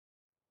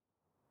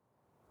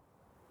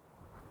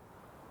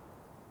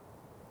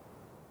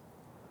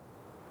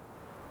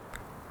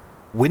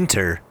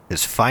Winter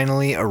has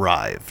finally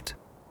arrived.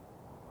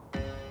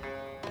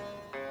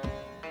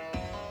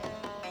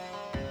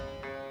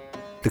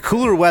 The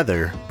cooler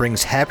weather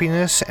brings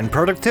happiness and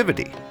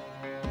productivity.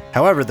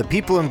 However, the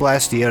people in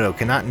Blastioto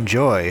cannot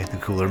enjoy the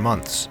cooler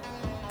months,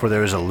 for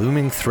there is a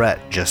looming threat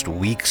just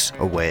weeks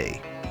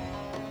away.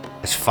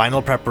 As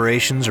final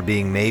preparations are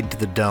being made to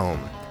the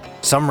dome,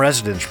 some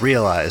residents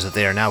realize that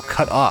they are now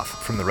cut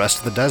off from the rest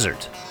of the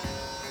desert.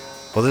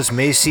 While this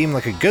may seem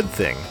like a good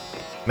thing,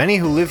 many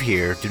who live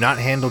here do not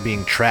handle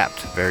being trapped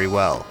very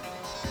well.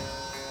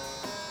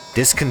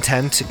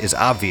 Discontent is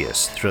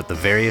obvious throughout the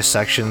various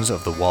sections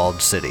of the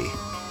walled city.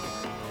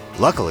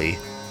 Luckily,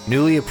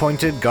 newly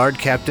appointed Guard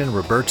Captain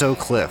Roberto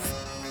Cliff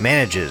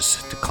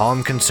manages to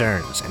calm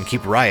concerns and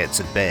keep riots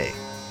at bay.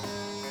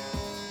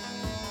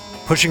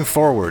 Pushing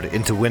forward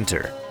into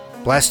winter,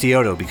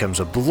 Blastioto becomes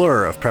a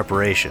blur of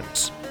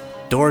preparations.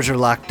 Doors are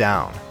locked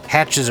down,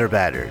 hatches are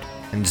battered,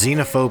 and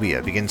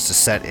xenophobia begins to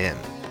set in.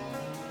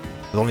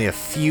 With only a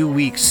few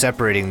weeks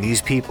separating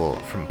these people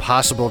from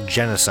possible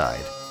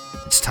genocide,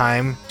 it's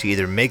time to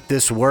either make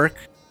this work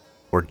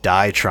or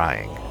die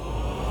trying.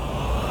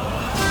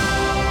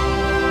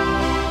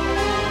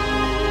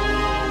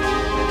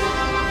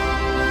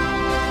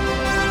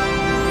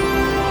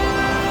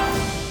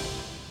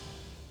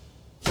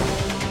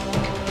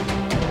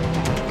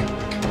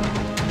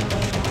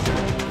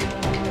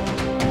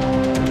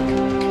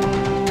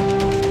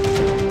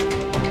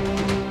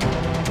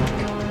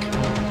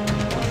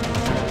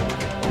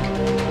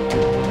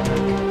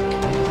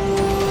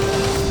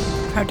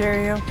 How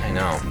dare you? I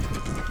know.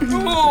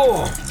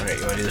 Oh! Alright,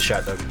 you wanna do the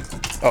shot, Doug?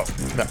 Oh,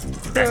 no.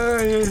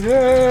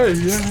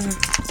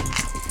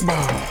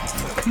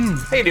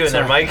 How you doing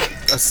there, Mike?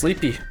 A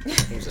sleepy.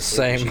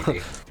 Same.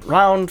 Sleepy.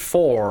 Round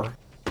 4.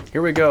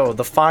 Here we go.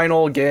 The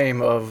final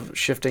game of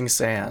Shifting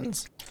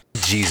Sands.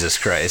 Jesus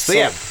Christ. But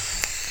yeah,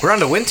 we're on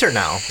to winter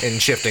now in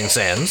Shifting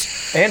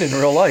Sands. And in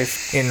real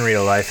life. In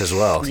real life as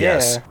well, Yeah.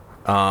 yes.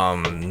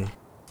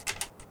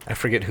 I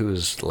forget who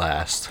was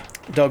last.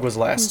 Doug was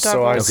last, Doug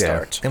so I was-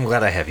 start. I'm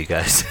glad I have you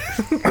guys.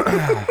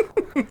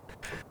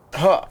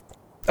 Huh.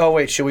 Oh,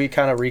 wait, should we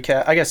kind of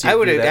recap? I guess you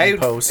do that in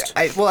post.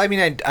 I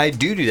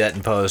do that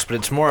in post, but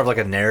it's more of like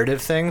a narrative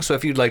thing. So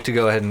if you'd like to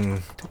go ahead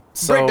and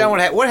So, break down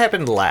what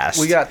happened last.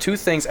 We got two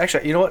things.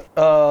 Actually, you know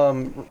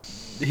what?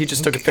 He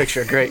just took a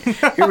picture. Great.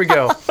 Here we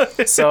go.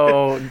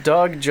 So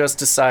Doug just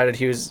decided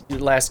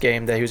last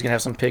game that he was gonna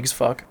have some pigs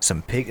fuck,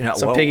 some pig. No,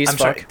 some piggies I'm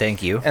fuck. sorry.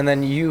 Thank you. And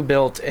then you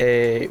built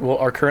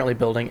are currently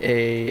building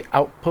a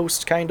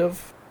outpost kind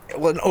of.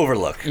 Well, an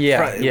overlook.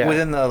 Yeah, yeah.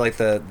 Within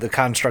the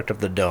construct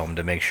of the dome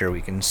to make sure we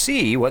can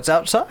see what's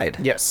outside.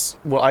 Yes.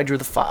 Well, I drew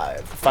the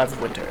 5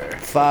 of winter.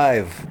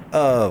 5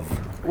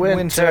 of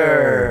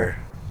Winter.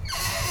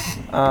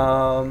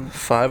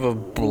 5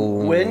 of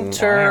blue.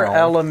 Winter Wow.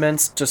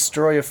 elements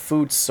destroy a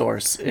food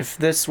source. If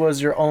this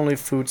was your only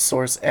food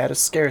source, add a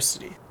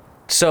scarcity.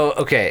 So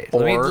okay,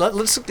 Or-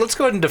 let's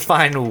go ahead and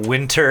define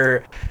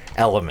winter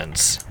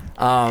elements.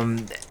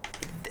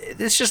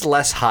 It's just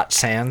less hot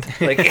sand.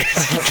 Like,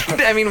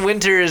 I mean,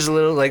 winter is a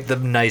little like the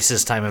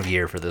nicest time of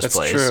year for this That's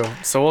place. true.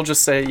 So we'll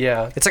just say,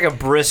 yeah. It's like a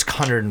brisk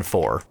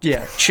 104.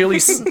 Yeah, chilly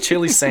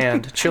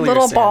sand. Chilly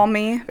Little sand.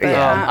 balmy. But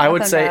I would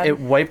nothing say bad. it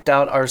wiped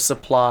out our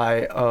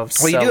supply of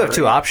Well, you do have two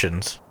celery.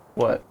 options.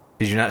 What?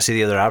 Did you not see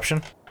the other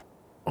option?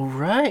 Oh,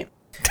 right.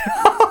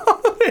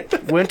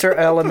 Winter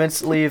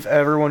elements leave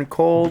everyone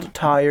cold,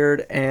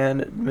 tired,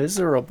 and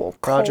miserable.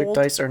 Project Cold?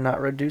 dice are not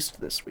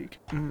reduced this week.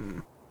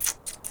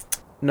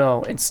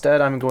 No,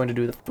 instead I'm going to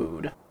do the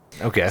food.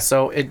 Okay.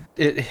 So it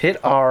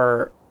hit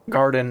our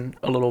garden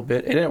a little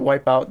bit. It didn't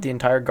wipe out the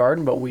entire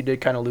garden, but we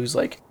did kind of lose,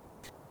 like,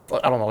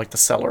 I don't know, like the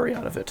celery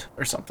out of it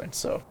or something.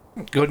 So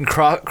Go ahead and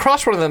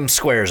cross one of them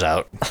squares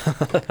out.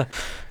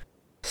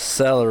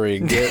 Celery,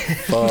 get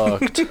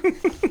fucked.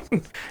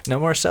 No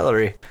more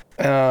celery.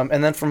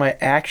 and then for my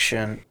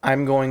action,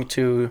 I'm going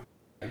to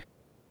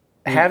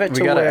have it We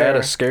to gotta where add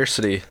a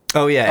scarcity.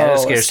 Oh yeah, add a a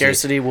scarcity.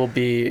 scarcity will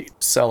be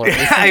celery.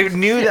 I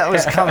knew that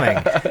was coming.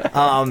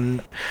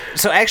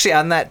 So actually,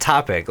 on that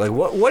topic, like,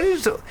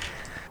 what's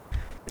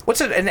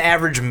an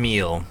average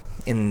meal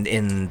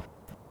in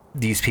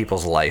these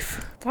people's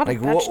life? A lot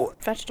of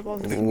Like,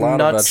 vegetables. A lot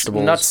of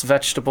vegetables. Nuts,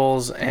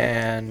 vegetables,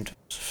 and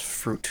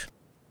fruit.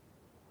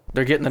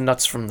 They're getting the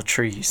nuts from the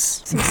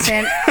trees. Some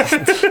sand.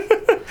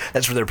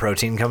 That's where their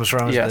protein comes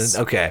from? Yes.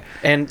 Okay.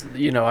 And,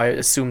 I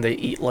assume they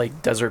eat,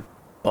 like, desert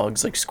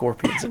bugs, like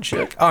scorpions and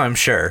shit. Oh, I'm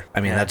sure.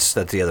 I mean, that's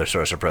the other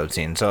source of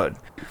protein. So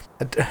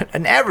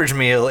an average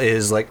meal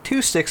is like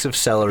 2 sticks of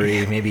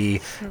celery,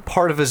 maybe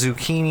part of a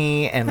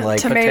zucchini, and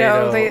like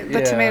Tomato. potato, The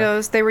yeah.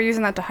 tomatoes. They were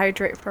using that to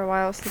hydrate for a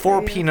while. So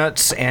 4 they-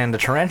 peanuts and a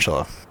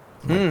tarantula.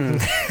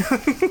 And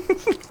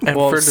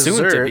for soon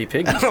to dessert- be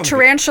piggy.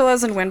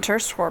 Tarantulas in winter,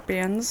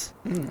 scorpions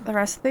the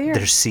rest of the year.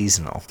 They're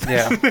seasonal.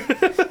 Yeah.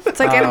 It's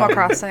like Animal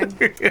Crossing.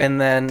 And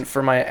then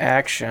for my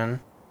action,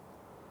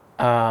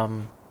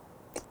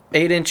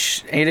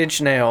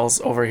 8-inch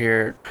nails over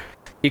here.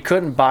 He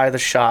couldn't buy the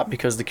shop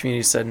because the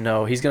community said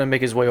no. He's gonna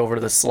make his way over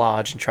to the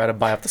Slodge and try to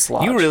buy up the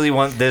Slodge. You really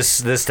want this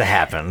to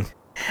happen?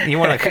 You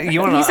want He's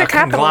a a capitalist.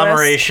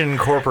 conglomeration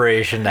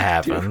corporation to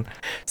happen.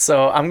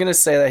 So I'm gonna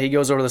say that he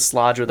goes over to the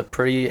Slodge with a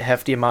pretty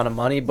hefty amount of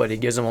money, but he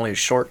gives him only a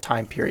short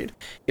time period.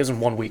 He gives him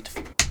 1 week.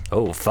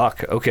 Oh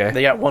fuck. Okay.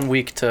 They got 1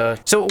 week to.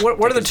 So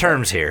what are the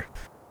terms here?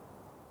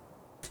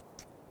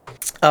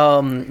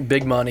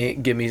 Big money.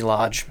 Give me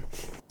Lodge.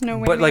 No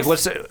way. But like,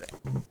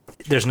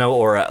 there's no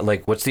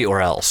what's the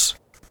or else?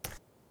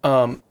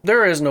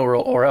 There is no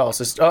real or else.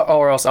 It's,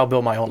 or else I'll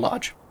build my own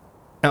lodge.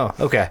 Oh,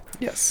 okay.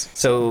 Yes.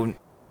 So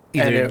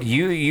either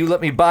you let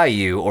me buy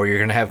you, or you're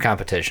gonna have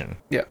competition.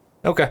 Yeah.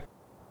 Okay.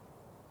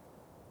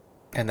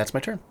 And that's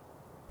my turn.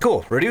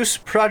 Cool. Reduce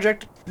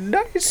project.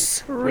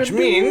 Nice. Which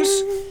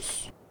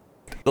means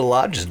the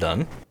lodge is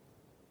done.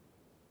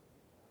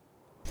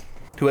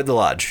 Who had the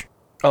lodge?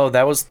 Oh,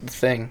 that was the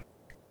thing.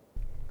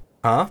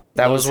 Huh?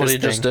 That was what his he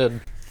just thing.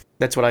 did.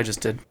 That's what I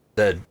just did.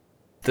 The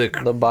The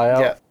buyout.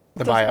 Yeah.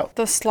 The buyout.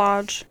 The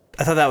slodge.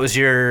 I thought that was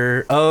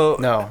your. Oh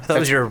No, I thought that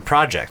was your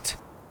project.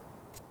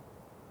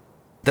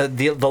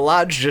 The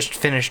lodge just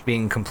finished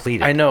being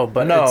completed. I know,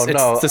 but No, it's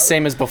no. the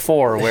same as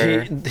before.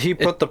 Where He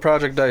put the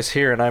project dice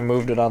here, and I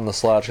moved it on the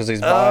Slodge because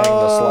he's buying the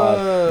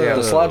Slodge. Yeah.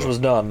 The Slodge was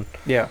done.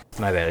 yeah,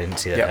 My bad. I didn't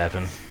see that Yep.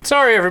 happen.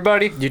 Sorry,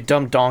 everybody. you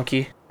dumb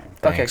donkey.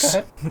 Thanks.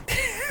 Okay,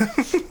 go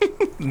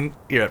ahead.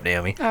 You're up,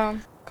 Naomi.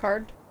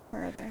 Card.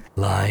 Where are they?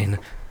 Line.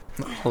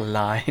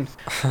 Line.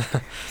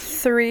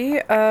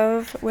 3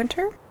 of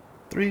winter.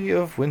 3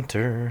 of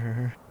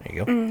winter. There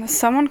you go.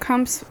 Someone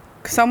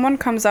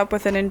comes up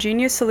with an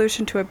ingenious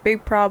solution to a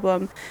big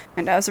problem,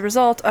 and as a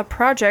result, a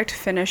project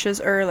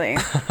finishes early.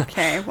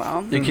 Okay,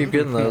 well. You keep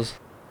getting those.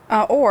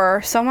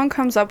 Or someone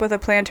comes up with a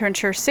plan to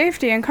ensure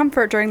safety and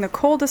comfort during the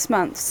coldest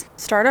months.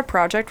 Start a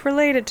project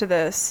related to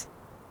this.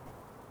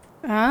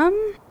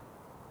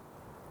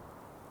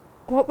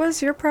 What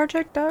was your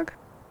project, Doug?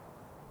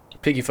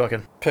 Piggy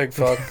fucking. Pig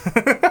fuck.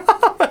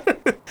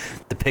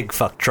 The pig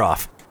fuck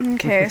trough.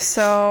 Okay,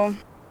 so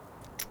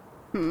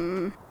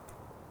there's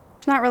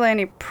not really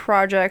any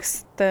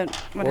projects that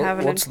would have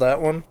an. What's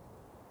that one?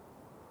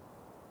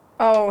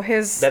 Oh,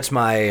 his. That's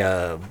my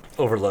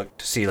overlook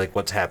to see like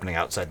what's happening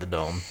outside the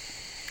dome.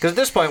 Because at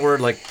this point we're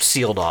like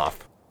sealed off.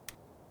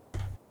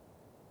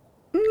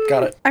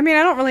 Got it. I mean,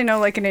 I don't really know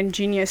like an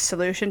ingenious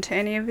solution to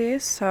any of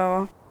these,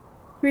 so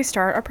we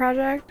start a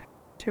project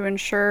to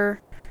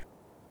ensure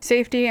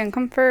safety and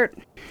comfort.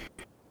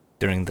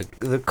 During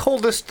the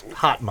coldest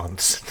hot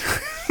months.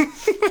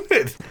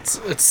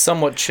 It's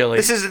somewhat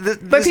chilly.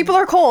 But people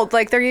are cold,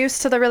 like they're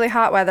used to the really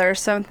hot weather,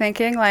 so I'm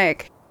thinking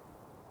like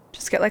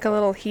just get like a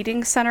little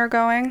heating center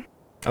going.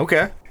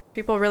 Okay.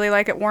 People really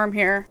like it warm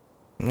here.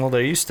 Well,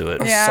 they're used to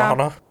it. Yeah.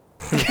 Sauna.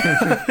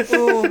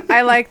 Ooh,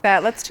 I like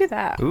that. Let's do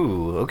that.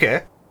 Ooh,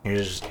 okay. Here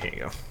you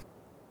go.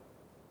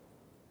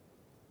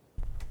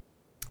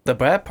 The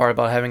bad part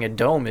about having a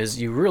dome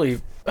is you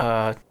really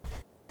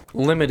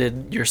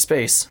limited your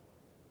space.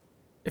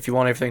 If you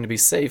want everything to be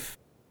safe,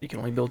 you can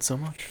only build so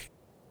much.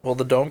 Well,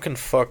 the dome can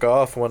fuck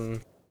off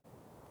when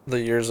the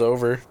year's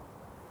over.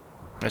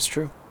 That's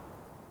true.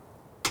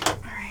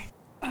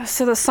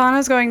 So the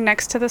sauna's going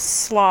next to the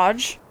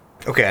slodge,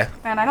 Okay.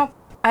 and I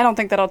don't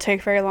think that'll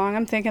take very long.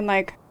 I'm thinking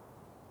like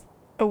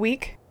a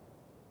week.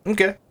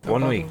 Okay.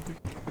 1 week.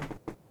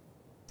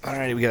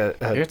 Alright, we got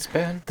It's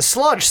bad. the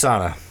sludge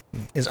sauna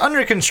is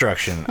under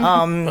construction.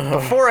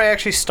 Before I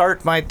actually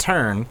start my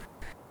turn,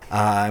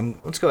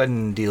 let's go ahead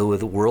and deal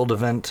with world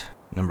event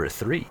number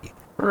 3.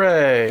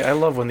 Hooray! I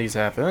love when these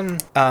happen.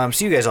 So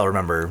you guys all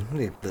remember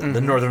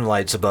the northern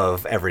lights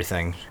above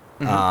everything.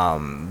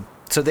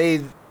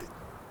 So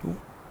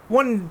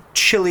one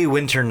chilly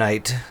winter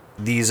night,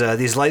 these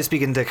lights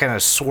begin to kind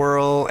of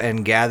swirl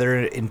and gather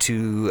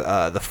into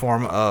the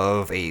form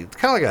of a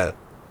kind of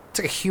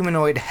like a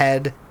humanoid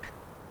head.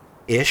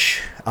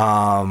 Ish,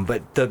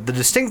 but the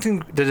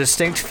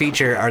distinct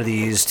feature are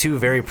these 2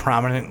 very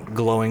prominent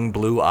glowing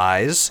blue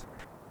eyes,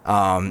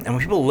 and when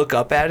people look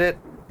up at it,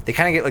 they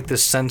kind of get like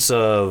this sense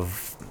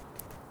of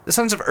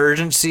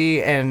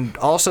urgency and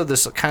also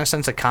this kind of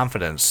sense of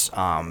confidence.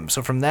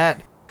 So from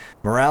that,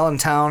 morale in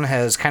town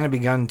has kind of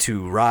begun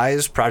to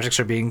rise. Projects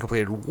are being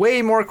completed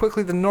way more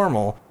quickly than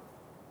normal,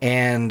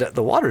 and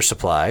the water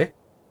supply,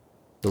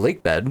 the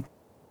lake bed,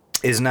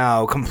 is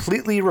now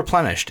completely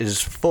replenished,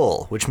 is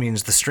full, which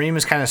means the stream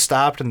is kind of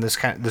stopped and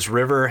this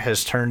river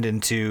has turned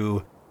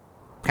into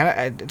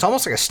it's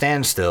almost like a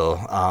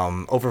standstill,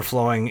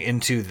 overflowing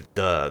into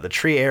the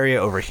tree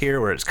area over here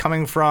where it's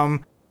coming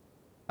from,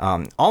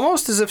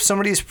 almost as if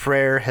somebody's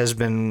prayer has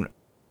been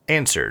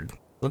answered.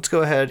 Let's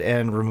go ahead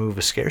and remove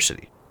a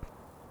scarcity.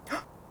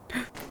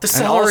 The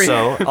celery.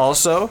 And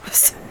also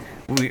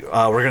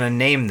we're gonna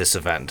name this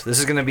event. This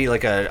is gonna be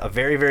like a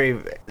very,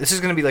 very. This is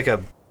gonna be like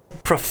a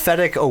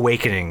prophetic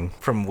awakening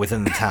from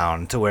within the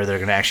town to where they're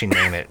gonna actually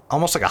name it,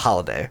 almost like a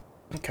holiday.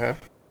 Okay.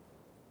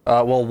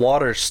 Well,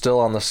 water's still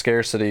on the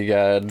scarcity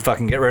guide.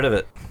 Fucking get rid of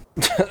it.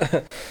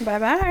 Bye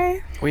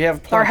bye. We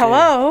have plenty. Or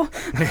hello.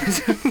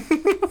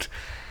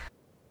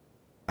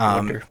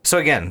 So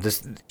again,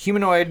 this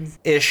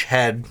humanoid-ish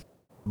head,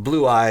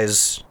 blue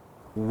eyes,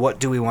 what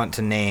do we want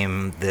to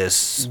name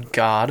this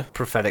God.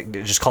 prophetic?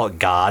 Just call it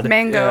God.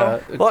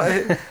 Mango. Yeah,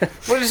 Well,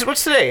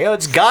 what's today? Oh,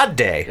 it's God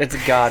Day. it's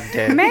God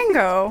Day.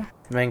 Mango.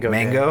 Mango.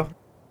 Mango.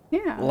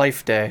 Yeah. Day.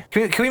 Life Day.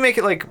 Can we make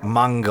it like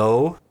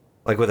Mango,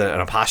 like with an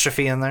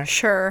apostrophe in there?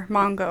 Sure.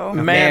 Mongo.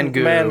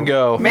 Mango.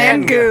 Mango.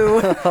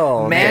 Mango.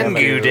 Oh,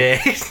 Mango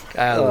Day.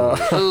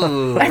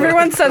 Oh.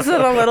 Everyone says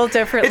it a little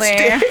differently.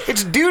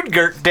 It's Dude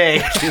Gert Day.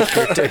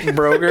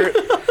 Brogert.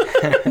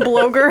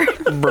 Bloger.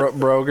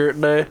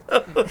 Brogert Day.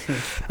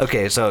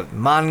 Okay, so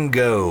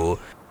Mango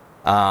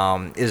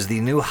is the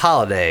new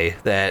holiday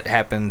that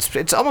happens.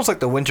 It's almost like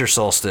the winter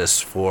solstice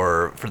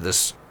for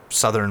this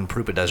southern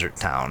Prupa Desert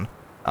town.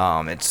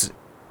 It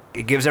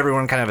gives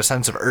everyone kind of a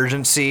sense of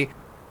urgency.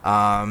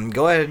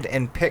 Go ahead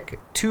and pick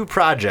 2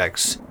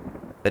 projects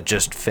that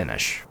just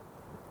finish.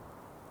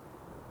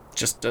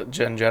 Just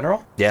in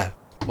general? Yeah.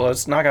 Well,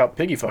 let's knock out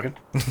Piggy fucking.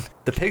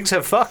 The pigs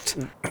have fucked.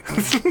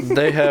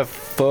 They have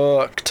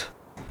fucked.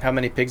 How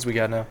many pigs we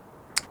got now?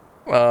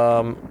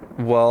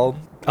 Well,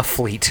 A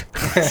fleet.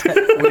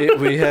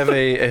 we have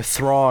a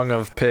throng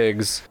of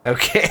pigs.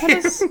 Okay.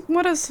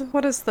 What is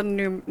the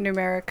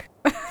numeric?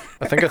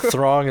 I think a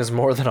throng is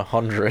more than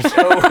 100.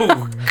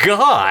 Oh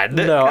God.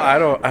 No, I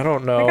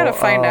don't know. I gotta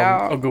find A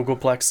out.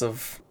 Googleplex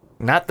of...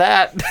 Not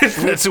that.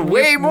 That's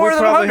way more we than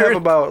probably 100.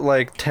 have about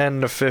like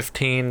 10 to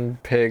 15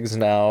 pigs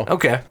now.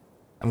 Okay.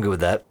 I'm good with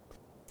that.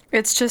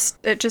 It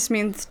just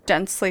means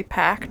densely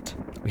packed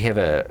We have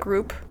a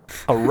group.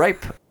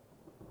 ripe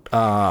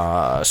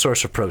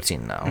source of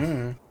protein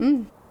now.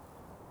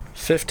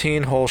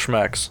 15 whole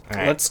schmecks. All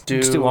right. Let's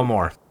do one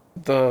more.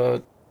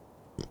 the...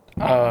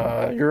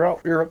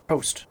 You're up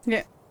post.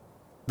 Yeah.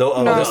 The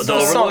No, the the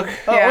overlook.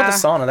 Oh, or Yeah. the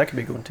sauna. That could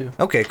be good too.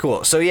 Okay,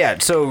 cool. So yeah,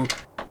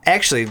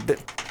 actually,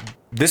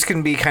 this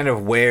can be kind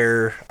of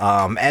where,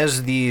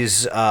 as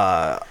these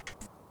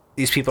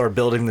people are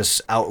building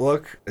this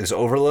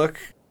overlook,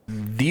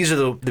 these are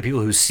the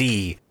people who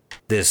see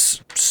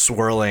this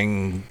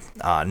swirling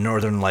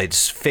Northern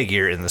Lights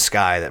figure in the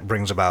sky that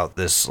brings about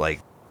this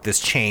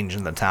change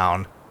in the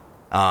town.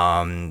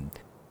 And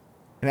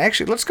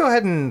actually, let's go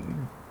ahead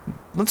and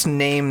let's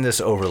name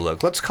this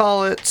overlook. Let's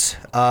call it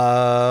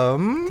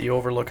The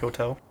Overlook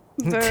Hotel.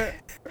 The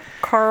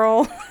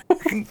Carl.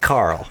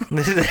 Carl.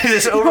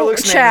 This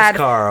overlook's name Chad. is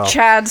Carl.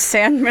 Chad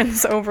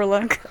Sandman's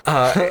Overlook.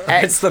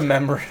 It's the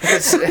memory.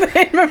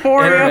 In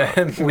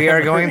memoriam. We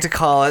are going to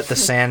call it the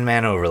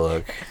Sandman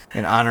Overlook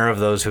in honor of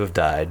those who have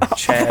died.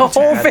 Chad, The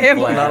whole Chad,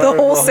 family. Black. The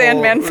whole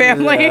Sandman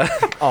family.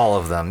 All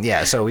of them.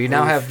 Yeah, so we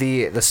now have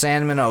the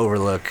Sandman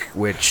Overlook,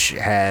 which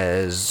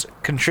has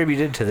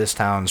contributed to this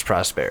town's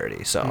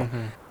prosperity. So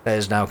that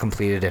is now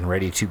completed and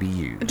ready to be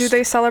used. Do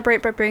they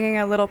celebrate by bringing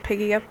a little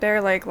piggy up there,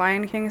 like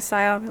Lion King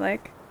style?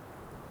 Like,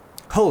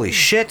 Holy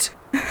shit.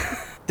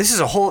 This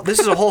is a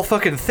whole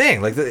fucking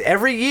thing. Like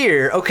every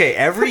year,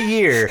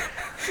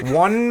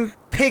 one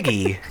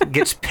piggy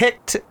gets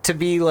picked to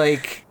be the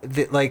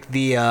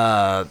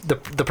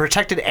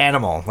protected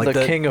animal, like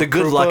The king of the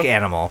good Krupa? luck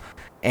animal.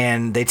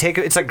 And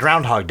it's like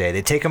Groundhog Day.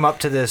 They take him up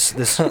to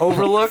this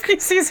overlook, he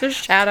sees his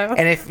shadow.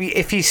 and if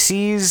he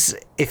sees the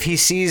If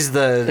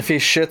he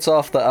shits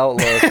off the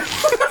outlook,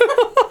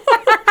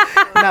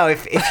 no,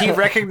 if he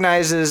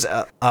recognizes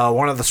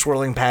one of the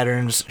swirling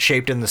patterns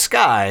shaped in the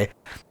sky,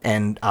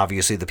 and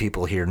obviously the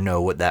people here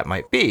know what that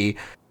might be,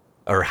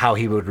 or how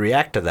he would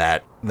react to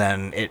that,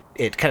 then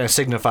it kind of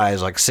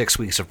signifies like 6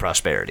 weeks of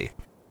prosperity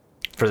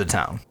for the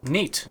town.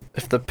 Neat.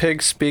 if the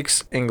pig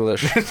speaks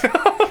English,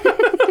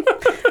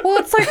 Well,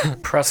 it's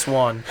like Press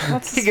 1.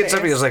 what's He his gets up,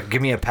 face? he goes like,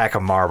 "Give me a pack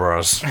of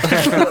Marlboros."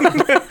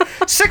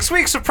 6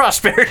 weeks of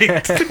prosperity.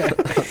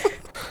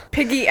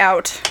 Piggy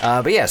out.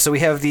 But yeah, so we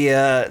have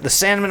the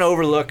Sandman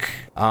Overlook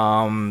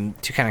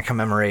to kind of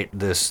commemorate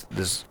this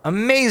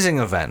amazing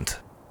event.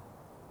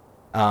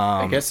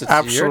 I guess it's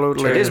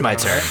absolutely, your turn. It is my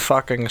turn.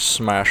 Fucking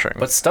smashing.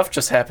 But stuff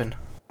just happened.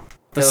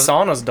 The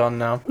sauna's done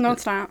now. No,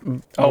 it's not.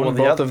 Oh, Well, well,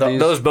 both of these-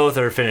 Those both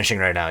are finishing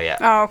right now. Yeah.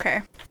 Oh,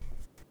 okay.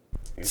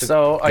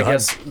 So I ahead.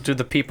 guess do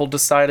the people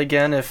decide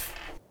again if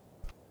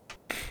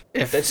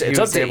It's he up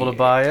was to able you. to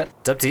buy it?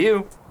 It's up to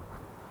you.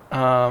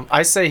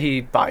 I say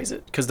he buys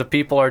it because the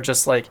people are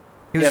just like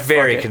He was yeah, fuck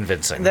very it.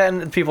 convincing.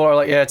 Then people are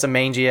like, yeah, it's a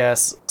mangy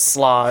ass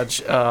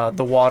slodge.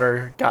 The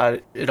water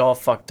got it all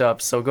fucked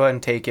up. So go ahead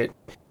and take it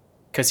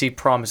because he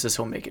promises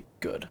he'll make it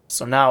good.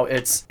 So now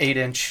it's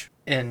 8-inch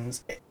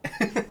ends.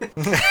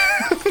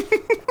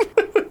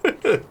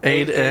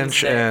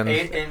 8-inch in.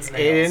 8-inch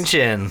 8-inch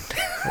in.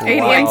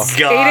 8-inch,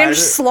 God. 8-inch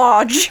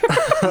slodge.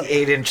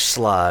 8-inch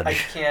slodge. I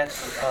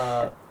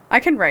can't. I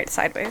can write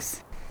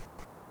sideways.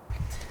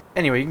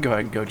 Anyway, you can go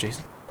ahead and go,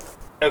 Jason.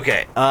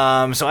 Okay.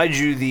 So I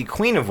drew the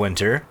Queen of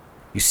Winter.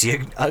 You see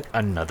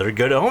another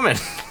good omen.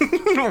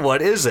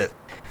 What is it?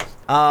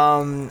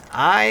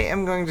 I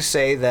am going to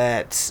say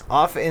that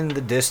off in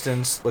the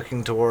distance,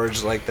 looking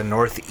towards like the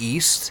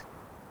northeast,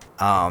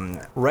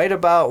 right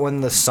about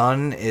when the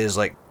sun is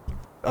like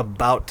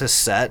about to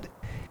set,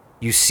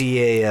 you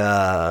see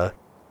a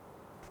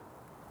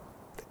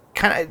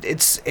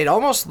it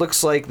almost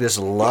looks like this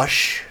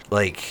lush,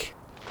 like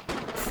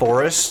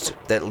forest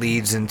that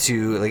leads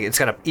into like it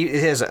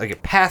has like a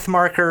path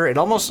marker. It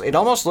almost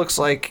looks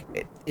like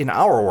in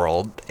our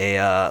world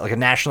like a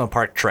national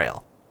park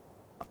trail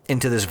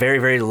into this very,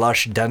 very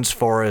lush, dense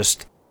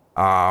forest.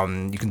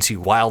 You can see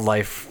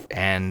wildlife,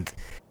 and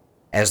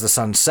as the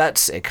sun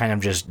sets, it kind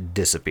of just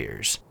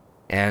disappears.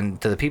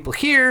 And to the people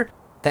here,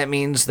 that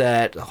means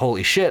that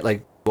holy shit,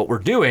 like what we're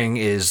doing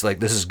is like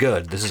this is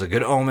good. This is a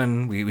good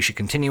omen. We should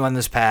continue on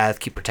this path,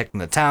 keep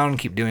protecting the town,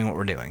 keep doing what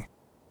we're doing.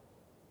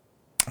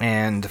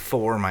 And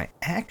for my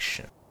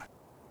action, I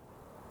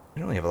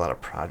don't really have a lot of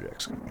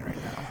projects going right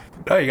now.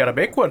 Oh, you gotta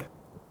make one.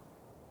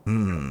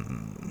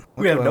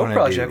 We have no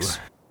projects.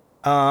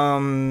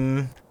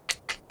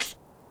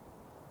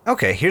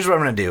 Okay, here's what I'm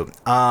gonna do.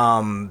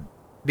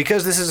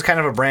 Because this is kind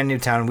of a brand new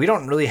town, we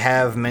don't really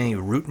have many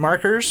route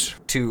markers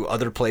to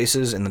other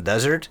places in the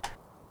desert.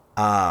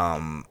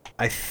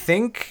 I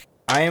think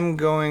I am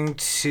going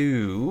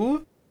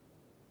to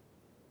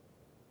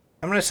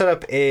set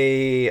up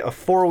a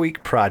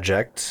 4-week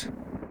project,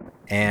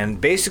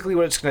 and basically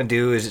what it's going to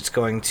do is it's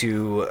going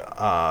to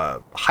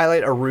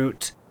highlight a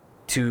route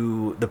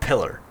to the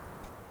pillar,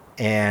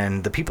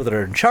 and the people that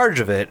are in charge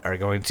of it are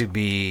going to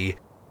be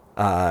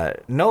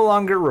no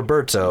longer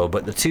Roberto,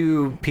 but the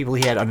 2 people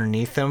he had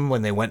underneath him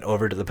when they went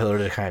over to the pillar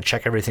to kind of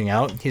check everything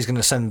out. He's going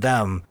to send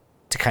them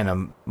to kind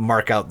of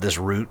mark out this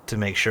route to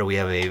make sure we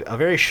have a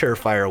very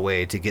surefire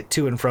way to get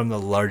to and from the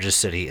largest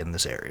city in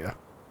this area.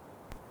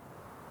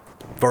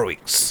 4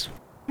 weeks.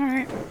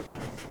 All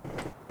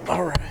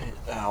right.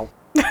 Ow.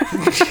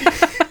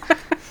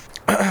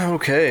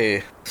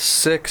 Okay.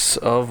 6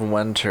 of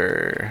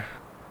winter.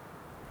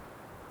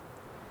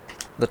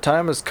 The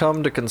time has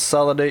come to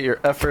consolidate your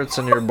efforts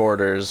and your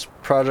borders.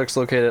 Projects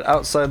located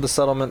outside the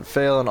settlement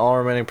fail, and all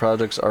remaining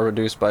projects are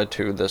reduced by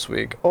 2 this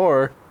week.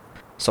 Or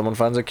someone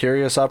finds a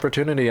curious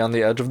opportunity on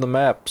the edge of the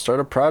map. Start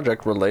a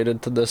project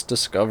related to this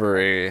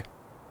discovery.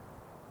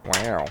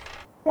 Wow.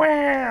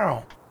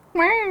 Wow.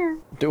 Wow.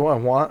 Do I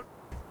want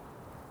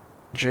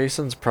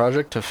Jason's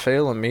project to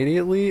fail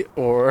immediately,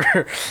 or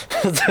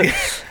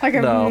Like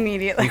No.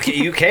 immediately.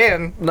 You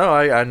can. No,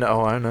 I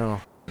know.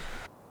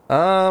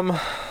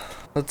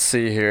 Let's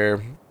see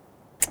here.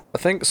 I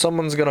think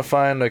someone's gonna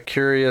find a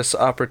curious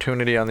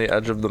opportunity on the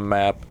edge of the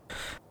map,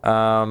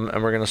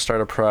 and we're gonna start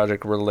a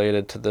project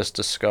related to this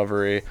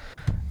discovery.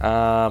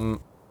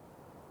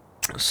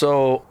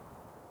 So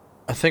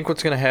I think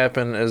what's gonna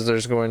happen is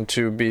there's going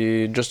to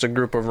be just a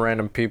group of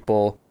random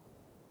people,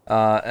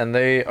 and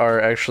they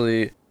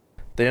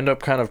end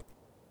up kind of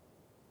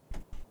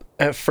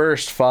at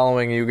first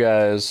following you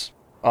guys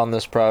on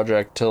this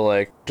project to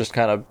like just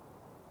kind of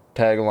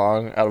tag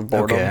along out of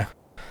boredom. Okay.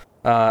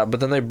 But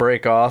then they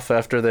break off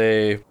after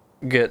they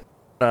get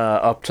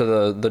up to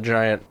the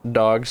giant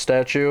dog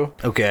statue.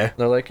 Okay.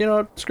 They're like, you know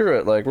what, screw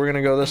it. Like, we're going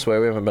to go this way.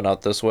 We haven't been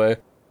out this way.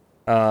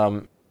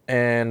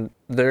 And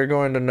they're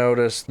going to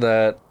notice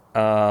that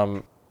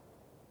The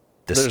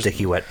There's-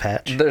 sticky wet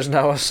patch. there's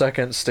now a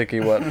second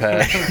sticky wet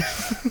patch.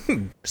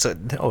 So,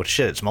 oh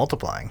shit, it's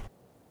multiplying.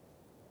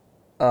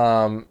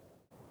 Um,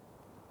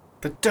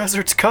 The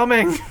desert's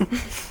coming.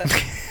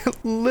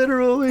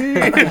 Literally.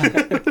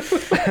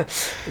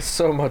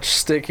 so much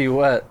sticky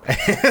wet.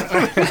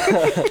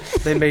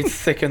 They may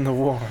thicken the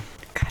warm.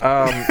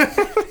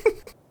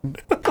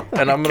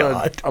 And I'm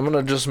God.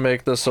 gonna just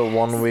make this a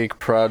 1-week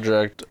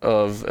project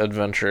of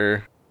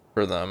adventure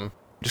for them.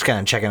 Just kind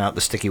of checking out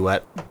the sticky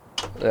wet.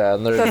 Yeah,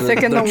 and The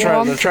thick and the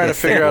warm. they're trying to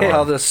figure out Yeah.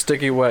 how this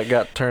sticky wet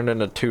got turned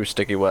into 2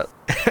 sticky wet.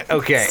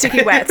 Okay.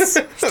 Sticky wets.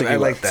 I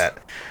like wets.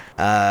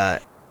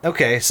 that.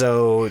 Okay,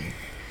 so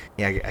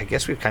yeah, I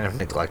guess we've kind of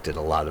neglected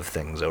a lot of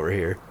things over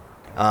here.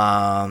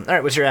 All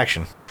right, what's your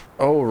action?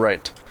 Oh,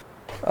 right.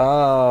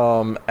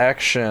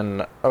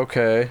 Action.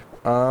 Okay.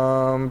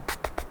 Yeah,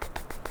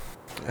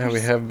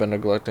 we have been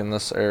neglecting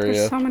this There's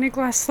area. so many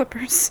glass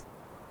slippers.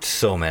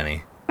 So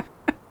many.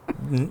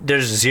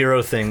 There's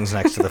 0 things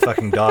next to the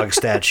fucking dog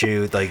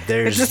statue. Like It's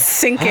there's just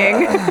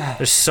sinking.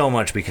 there's so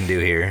much we can do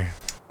here.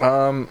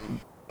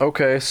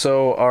 Okay,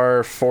 so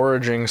our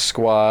foraging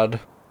squad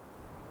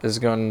is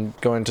going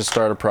to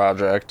start a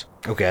project.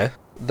 Okay.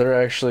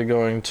 They're actually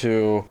going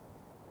to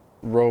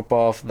rope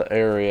off the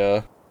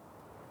area.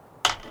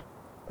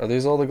 Are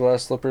these all the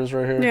glass slippers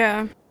right here?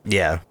 Yeah.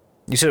 Yeah.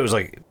 You said it was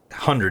like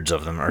hundreds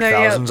of them or No,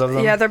 thousands yeah, of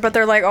them? Yeah,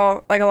 they're like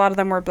all like a lot of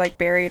them were like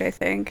buried, I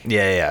think.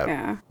 Yeah.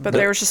 Yeah, but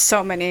there was just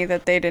so many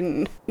that they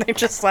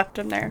just left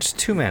them there. It's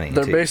too many.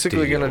 They're to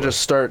basically deal gonna with. just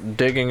start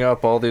digging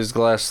up all these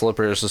glass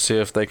slippers to see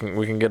if we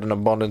can get an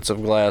abundance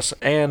of glass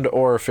and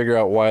or figure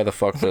out why the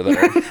fuck they're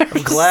there.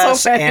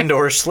 glass so many. and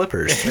or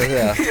slippers.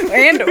 Yeah.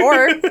 And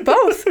or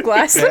both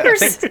glass I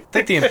slippers.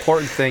 think the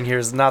important thing here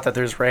is not that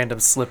there's random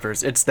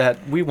slippers. It's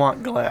that we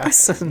want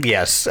glass.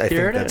 Yes, I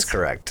Here think it that's is.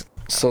 correct.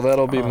 So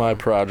that'll be my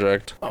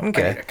project. Oh,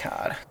 Okay. I need a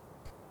card.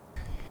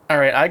 All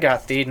right, I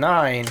got the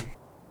 9.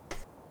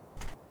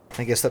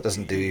 I guess that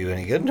doesn't do you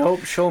any good.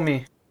 Nope, show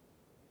me.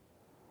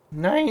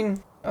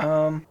 9.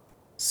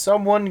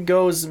 Someone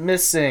goes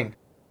missing.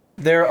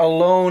 They're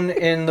alone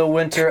in the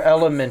winter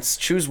elements.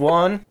 Choose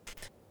one.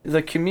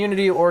 The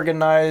community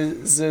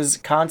organizes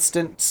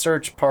constant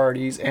search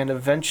parties, and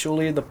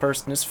eventually the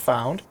person is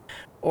found,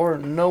 or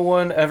no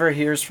one ever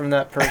hears from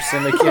that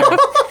person again.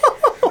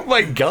 Oh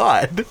my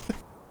god.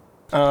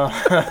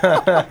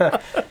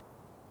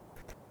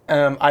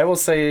 I will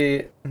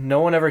say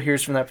no one ever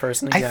hears from that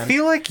person again. I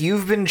feel like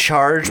you've been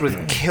charged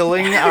with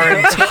killing our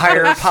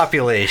entire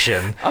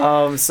population.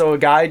 So a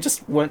guy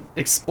just went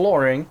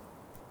exploring.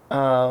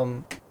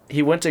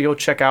 He went to go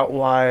check out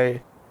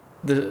why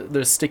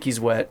the sticky's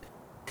wet.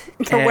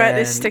 The wet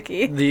is and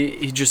sticky.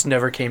 He just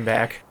never came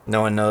back.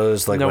 No one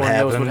knows No what one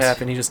happened. knows what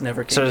happened. He just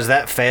never came So back. does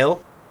that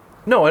fail?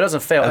 No, it doesn't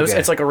fail. Okay.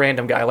 It's like a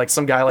random guy. Like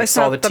some guy It's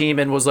saw not the the- team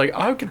and was like,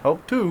 I can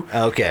help too.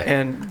 Okay.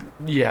 And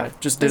yeah,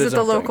 just did Is it his the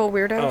own thing. local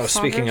weirdo? Oh,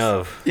 speaking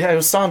Saunders? of. Yeah, it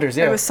was Saunders.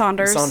 Yeah, It was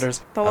Saunders. Saunders.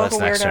 The Oh, that's local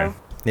next weirdo. turn.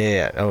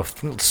 Yeah. Oh,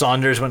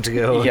 Saunders went to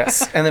go.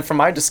 Yes, and then from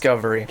my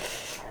discovery,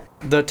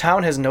 the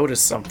town has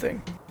noticed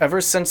something. Ever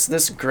since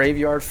this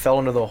graveyard fell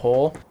into the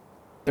hole,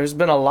 there's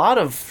been a lot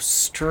of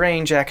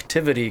strange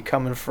activity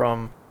coming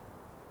from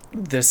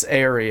this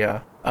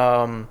area.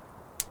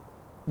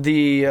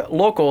 The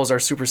locals are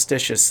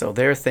superstitious, so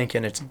they're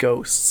thinking it's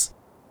ghosts.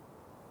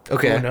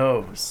 Okay. Who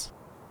knows?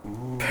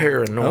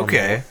 Paranormal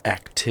Okay.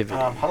 activity.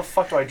 How the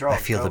fuck do I draw? I a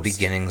feel the ghost?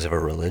 beginnings of a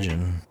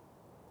religion.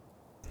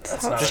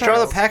 That's Oh, not Just a draw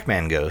the ghost.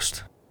 Pac-Man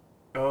ghost.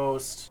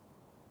 Ghost.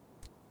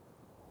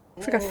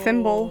 It's like a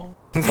thimble.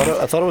 I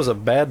thought it was a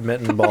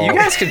badminton ball. You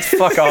guys can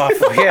fuck off.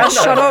 Yeah,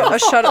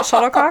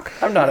 Shuttlecock?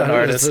 I'm not an It's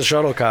artist. a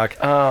shuttlecock.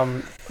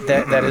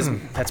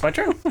 That's my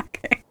turn.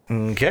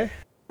 Okay.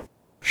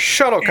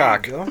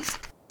 Shuttlecock.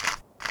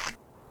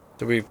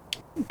 Did we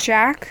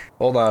Jack.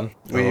 hold on?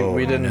 Oh,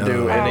 We didn't no.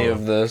 do any Oh.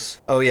 of this.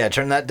 Oh yeah,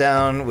 turn that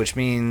down, which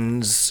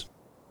means.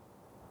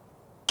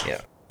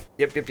 Yeah.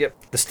 Yep.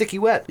 The sticky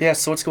wet. Yeah.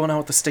 So what's going on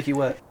with the sticky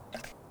wet?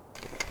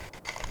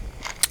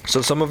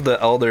 So some of the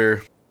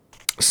elder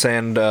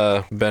sand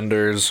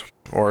benders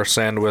or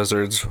sand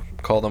wizards,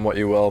 call them what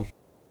you will,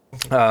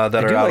 that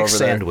I are do out like over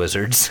sand there.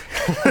 wizards.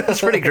 That's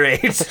pretty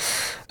great.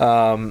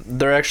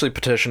 They're actually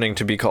petitioning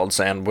to be called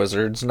sand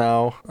wizards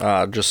now,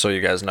 just so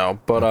you guys know.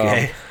 But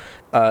Okay.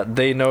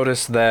 they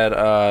noticed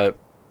that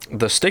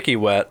the sticky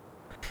wet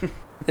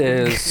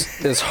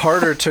is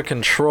harder to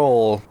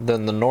control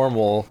than the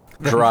normal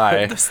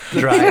dry.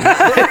 Dry.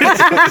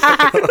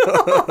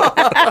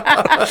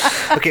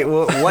 Okay,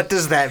 well, what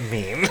does that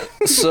mean?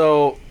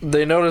 So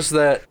they noticed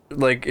that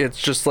like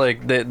it's just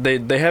like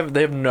they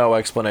have no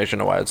explanation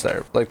of why it's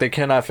there. Like they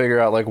cannot figure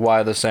out like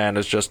why the sand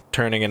is just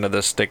turning into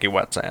this sticky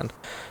wet sand.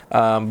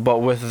 But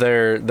with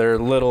their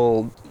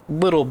little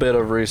bit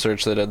of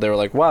research they did, they were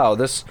like, wow,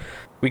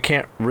 we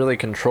can't really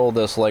control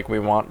this like we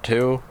want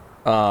to.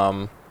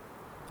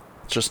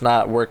 It's just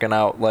not working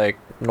out like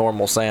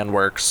normal sand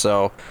works.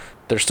 So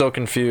they're still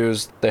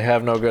confused. They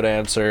have no good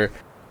answer.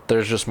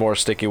 There's just more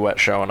sticky wet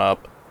showing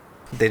up.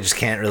 They just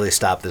can't really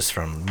stop this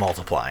from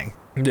multiplying.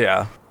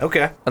 Yeah.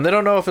 Okay. And they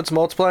don't know if it's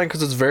multiplying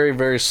because it's very,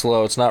 very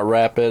slow. It's not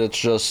rapid. It's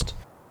just...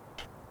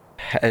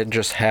 It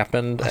just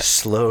happened. A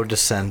slow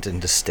descent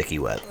into sticky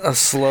wet. A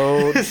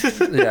slow...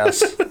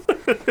 yes.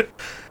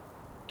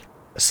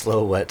 A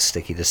slow, wet,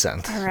 sticky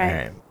descent. All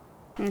right.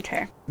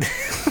 Okay.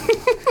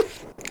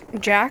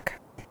 Jack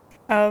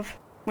of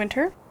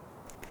Winter.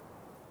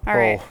 All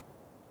right. Oh.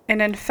 An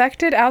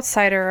infected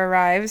outsider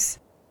arrives,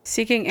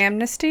 seeking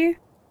amnesty.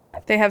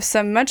 They have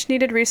some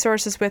much-needed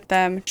resources with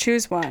them.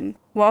 Choose one.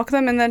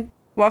 Welcome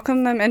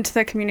them into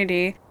the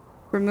community.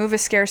 Remove a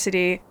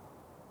scarcity,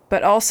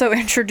 but also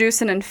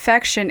introduce an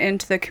infection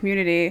into the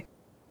community.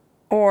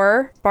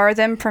 Or bar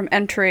them from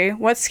entry.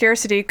 What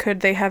scarcity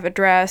could they have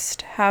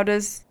addressed? How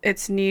does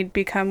its need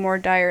become more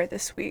dire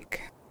this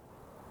week?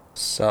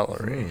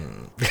 Celery.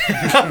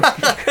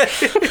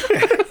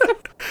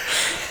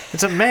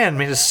 It's a man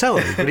made of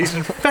celery, but he's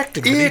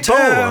infected with Eat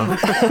Ebola.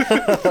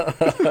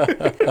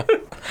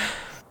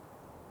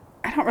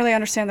 I don't really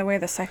understand the way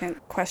the second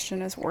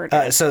question is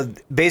worded. So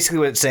basically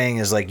what it's saying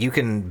is like you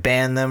can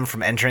ban them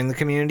from entering the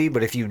community,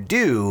 but if you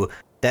do,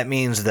 that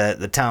means that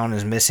the town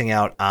is missing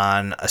out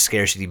on a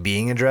scarcity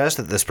being addressed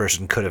that this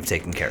person could have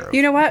taken care of.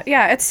 You know what?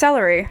 Yeah, it's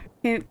celery.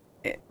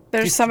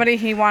 There's somebody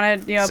he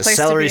wanted, a It's a place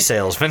celery to be.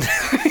 salesman.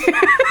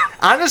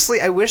 Honestly,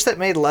 I wish that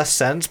made less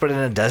sense, but in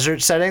a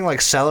desert setting,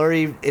 like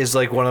celery is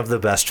like one of the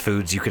best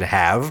foods you can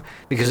have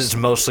because it's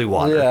mostly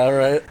water. Yeah,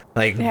 right.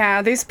 Like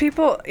Yeah, these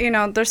people,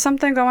 there's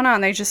something going on.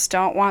 They just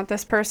don't want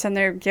this person.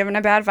 They're given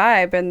a bad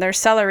vibe, and they're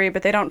celery,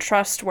 but they don't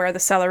trust where the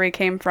celery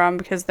came from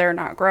because they're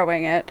not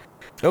growing it.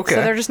 okay.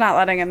 So they're just not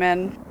letting him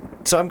in.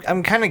 So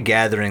I'm kind of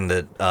gathering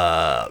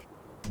that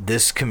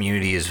this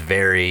community is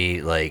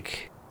very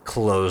like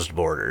closed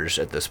borders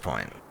at this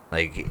point.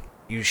 Like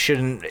you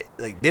shouldn't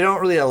they don't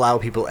really allow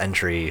people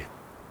entry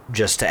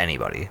just to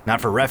anybody.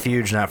 Not for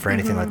refuge, not for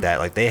anything like that.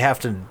 Like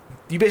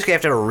you basically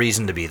have to have a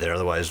reason to be there,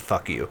 otherwise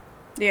fuck you.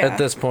 Yeah. At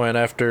this point,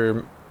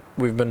 after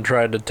we've been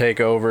tried to take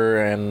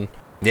over and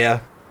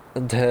Yeah.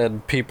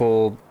 had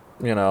people,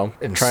 trying to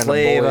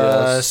Enslave bully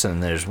us,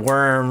 and there's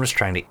worms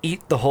trying to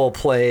eat the whole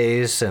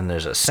place, and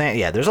there's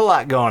there's a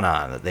lot going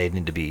on that they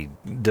need to be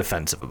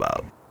defensive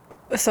about.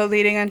 So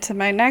leading into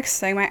my next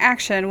thing, my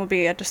action will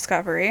be a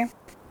discovery.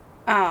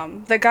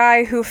 The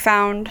guy who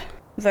found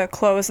the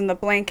clothes and the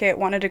blanket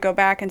wanted to go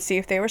back and see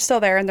if they were still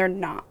there, and they're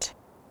not.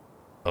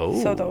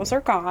 Oh. So those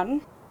are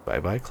gone.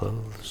 Bye-bye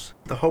clothes.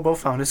 The hobo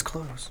found his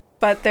clothes.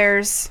 But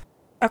there's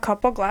a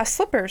couple glass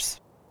slippers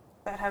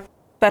that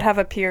have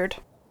appeared.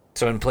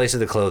 So in place of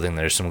the clothing,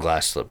 there's some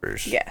glass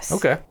slippers. Yes.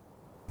 Okay.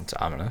 It's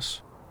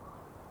ominous.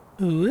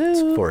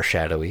 It's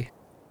foreshadowy.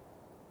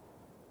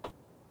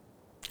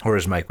 Or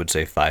as Mike would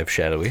say, five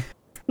shadowy.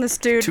 This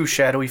dude. 2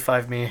 shadowy,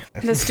 5 me.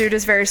 This dude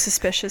is very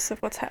suspicious of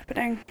what's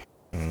happening.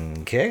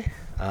 Okay.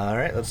 All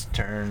right, let's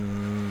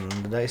turn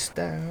the dice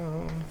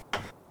down.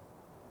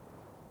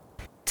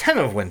 10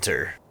 of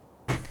winter.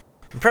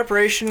 In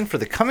preparation for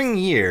the coming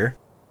year,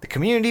 the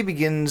community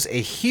begins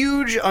a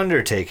huge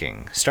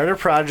undertaking. Start a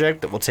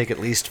project that will take at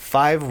least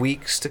 5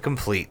 weeks to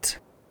complete.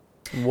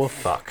 Well,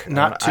 fuck. I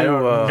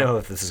don't know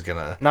if this is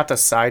gonna... Not to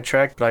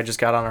sidetrack, but I just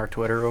got on our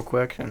Twitter real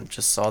quick and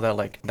just saw that,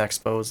 like,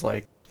 Nexpo's,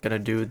 like, gonna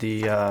do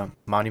the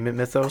Monument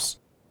Mythos.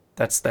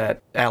 That's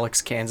that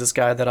Alex Kansas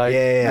guy that I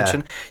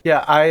mentioned.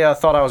 Yeah, I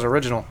thought I was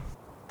original.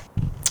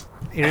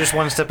 You're just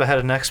one step ahead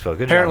of Nexpo.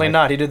 Good Apparently job,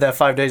 not. He did that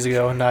 5 days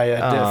ago, and I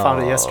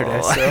found it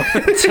yesterday. So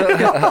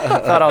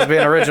thought I was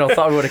being original.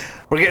 Thought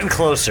We're getting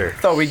closer.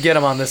 Thought we'd get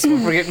him on this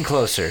one. We're getting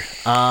closer.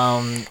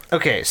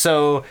 Okay,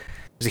 so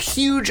it's a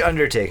huge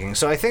undertaking.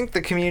 So I think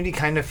the community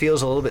kind of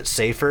feels a little bit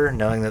safer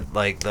knowing that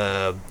like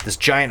this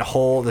giant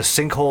hole, this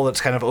sinkhole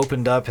that's kind of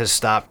opened up has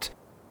stopped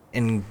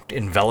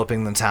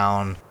enveloping the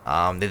town.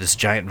 This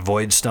giant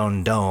void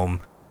stone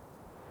dome.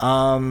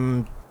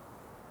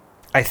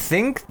 I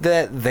think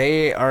that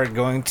they are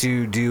going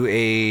to do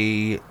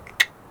a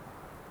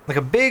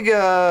big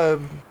a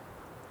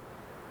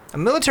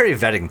military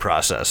vetting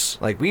process.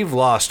 Like we've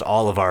lost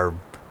all of our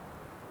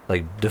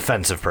like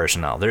defensive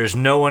personnel. There's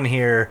no one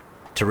here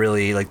to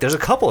really like. There's a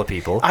couple of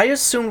people. I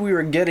assumed we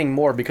were getting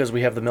more because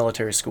we have the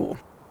military school.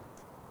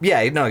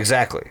 Yeah, no,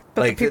 exactly.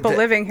 But like the people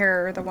living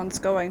here are the ones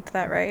going to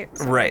that, right?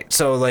 So. Right.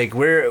 So like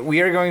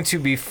we are going to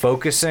be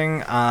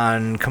focusing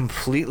on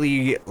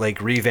completely like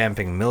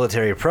revamping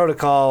military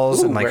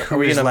protocols and like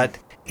who is let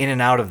in and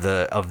out of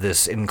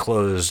this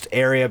enclosed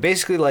area.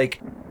 Basically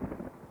like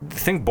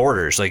think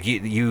borders. Like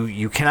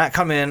you cannot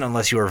come in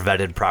unless you are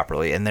vetted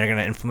properly, and they're going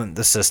to implement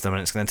the system,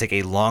 and it's going to take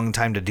a long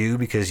time to do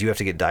because you have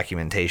to get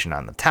documentation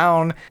on the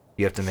town.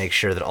 You have to make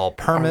sure that all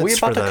permits. Are we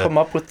about to come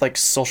up with like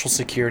social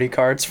security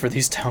cards for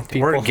these town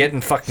people? We're getting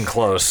fucking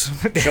close.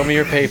 Show me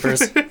your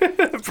papers.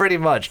 Pretty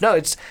much. No,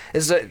 this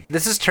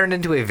has turned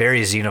into a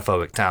very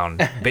xenophobic town,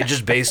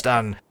 just based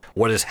on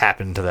what has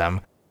happened to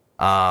them.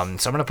 So I'm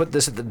gonna put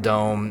this at the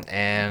dome,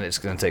 and it's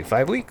gonna take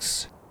 5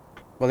 weeks.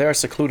 Well, they are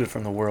secluded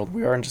from the world.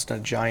 We aren't just a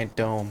giant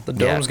dome. The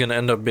dome's gonna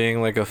end up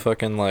being like a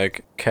fucking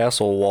like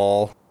castle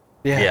wall.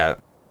 Yeah.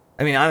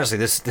 I mean, honestly,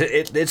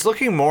 it's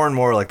looking more and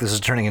more like this is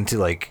turning into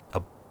like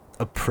a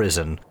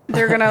prison.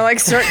 They're gonna like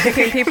start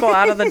kicking people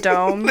out of the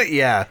dome.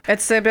 Yeah.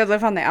 It's they would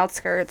live on the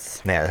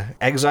outskirts. Yeah.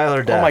 Exile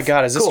or death. Oh my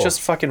god, is this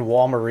just fucking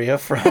Wall Maria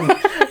from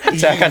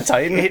Attack on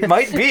Titan? It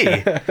might be.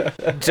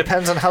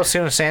 Depends on how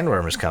soon a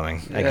sandworm is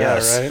coming, I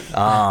guess. Right.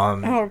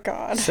 Oh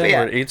god.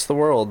 Sandworm eats the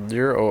world.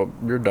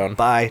 You're done.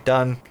 Bye,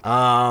 done.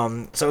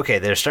 So okay,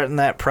 they're starting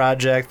that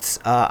project.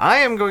 I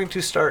am going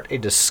to start a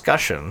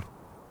discussion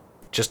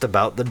just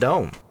about the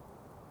dome.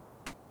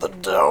 The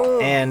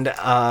dome. And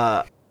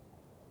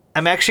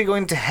I'm actually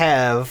going to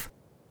have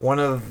one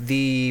of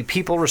the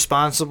people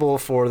responsible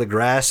for the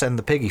grass and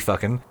the piggy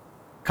fucking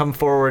come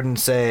forward and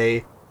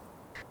say,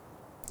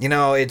 you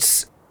know,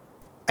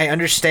 I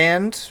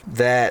understand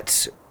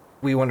that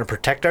we want to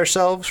protect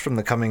ourselves from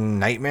the coming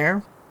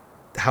nightmare.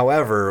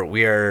 However,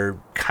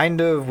 we're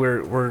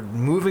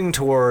moving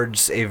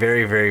towards a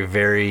very, very,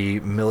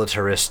 very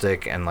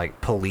militaristic and like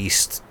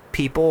policed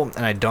people,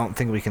 and I don't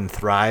think we can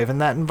thrive in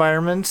that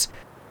environment.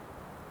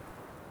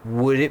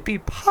 Would it be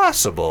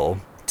possible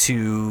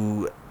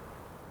to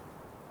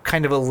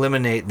kind of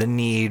eliminate the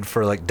need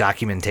for like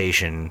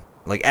documentation,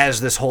 like as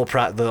this whole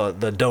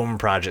the dome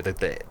project, like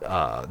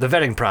the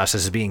vetting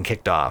process is being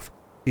kicked off?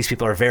 These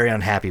people are very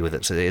unhappy with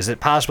it. So is it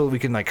possible we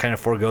can like kind of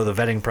forego the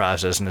vetting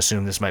process and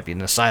assume this might be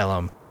an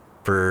asylum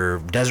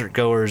for desert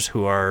goers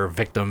who are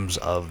victims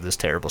of this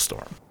terrible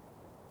storm?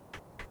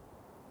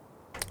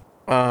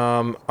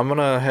 I'm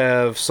gonna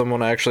have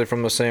someone actually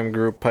from the same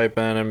group pipe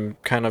in and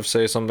kind of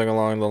say something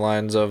along the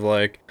lines of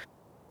like,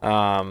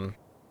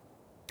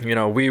 you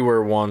know, we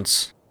were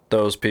once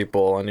those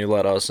people and you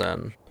let us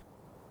in,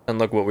 and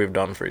look what we've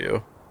done for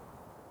you.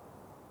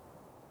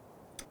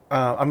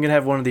 I'm gonna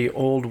have one of the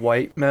old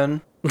white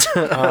men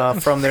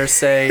from there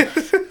say,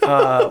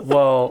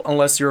 well,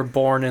 unless you were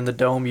born in the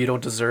dome, you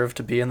don't deserve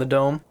to be in the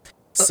dome.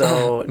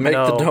 So make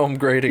the dome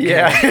great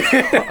again.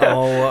 Yeah.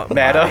 Oh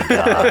Mata. my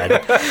god.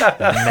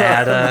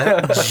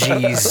 Mata.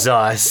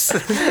 Jesus.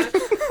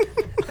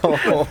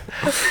 Oh,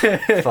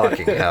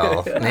 fucking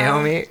hell.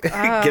 Naomi,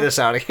 get us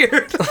out of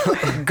here.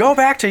 Go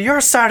back to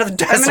your side of the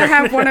desert. I'm gonna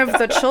have one of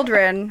the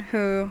children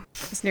who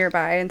is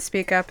nearby and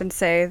speak up and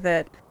say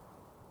that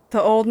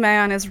the old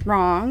man is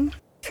wrong.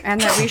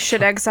 and that we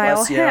should exile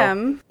Bless you.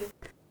 him,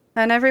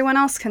 then everyone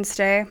else can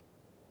stay.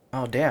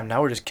 Oh, damn.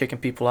 Now we're just kicking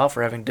people out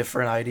for having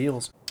different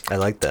ideals. I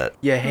like that.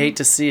 You hate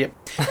to see it.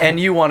 And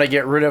you want to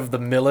get rid of the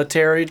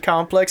military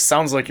complex?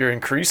 Sounds like you're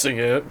increasing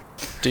it.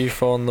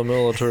 Defund the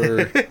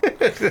military.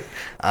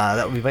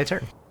 That would be my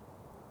turn.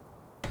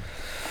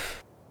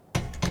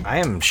 I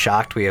am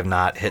shocked we have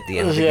not hit the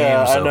end of the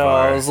game so I know.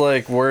 far. I was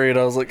like worried.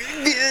 I was like,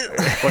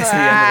 What's the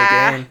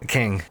end of the game?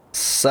 King.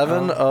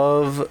 7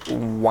 of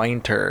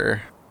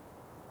Winter.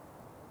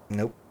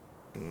 Nope.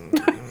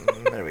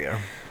 There we go.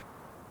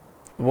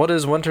 What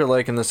is winter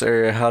like in this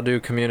area? How do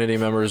community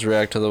members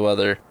react to the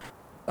weather?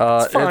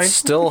 It's fine. It's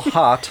still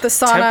hot. The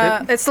sauna,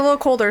 Temp it's a little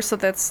colder, so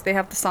they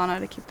have the sauna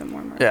to keep them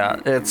warmer. Yeah,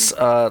 it's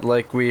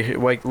like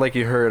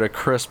you heard, a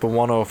crisp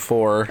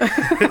 104.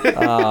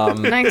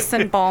 Nice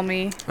and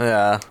balmy.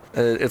 Yeah,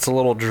 it's a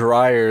little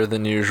drier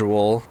than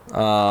usual,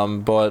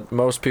 but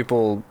most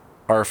people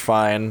are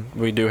fine.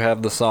 We do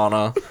have the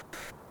sauna,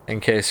 in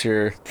case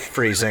you're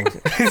Freezing.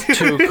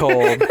 too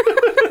cold.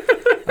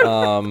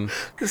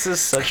 This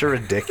is such a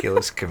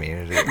ridiculous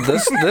community.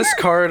 This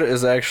card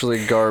is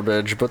actually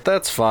garbage, but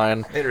that's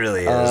fine. It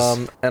really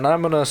is. And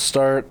I'm gonna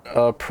start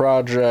a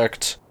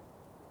project.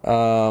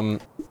 What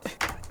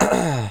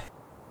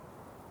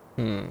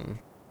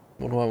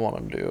do I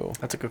want to do?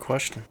 That's a good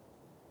question.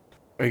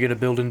 Are you going to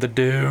build in the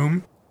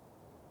Doom?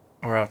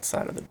 Or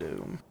outside of the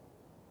Doom?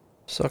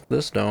 Suck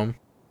this dome.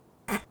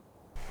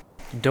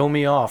 Dome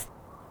me off.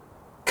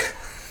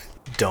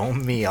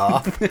 Dome me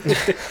off.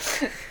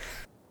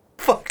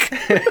 Fuck.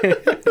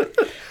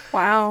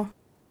 Wow.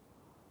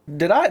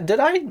 Did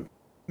I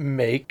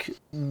make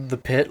the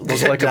pit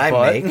look like Did a I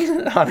butt?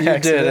 make? On You did.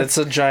 accident? It's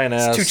a giant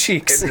ass. It's two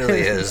cheeks. It really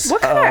is.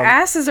 What kind of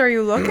asses are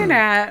you looking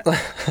at?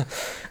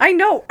 I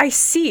know, I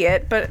see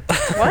it, but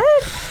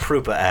what?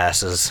 Prupa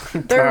asses.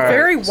 They're Alright,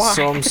 very wide.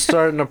 So I'm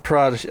starting a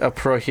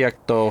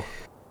proyecto.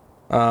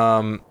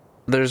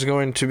 There's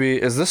going to be.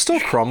 Is this still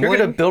crumbling? You're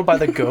going to build by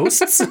the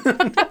ghosts?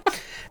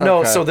 No,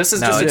 Okay. so this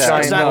is No, just a it's-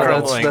 giant... it's not no,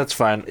 crumbling. that's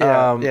fine.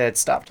 Yeah, it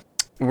stopped.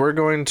 We're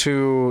going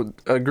to,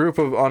 a group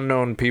of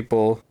unknown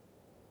people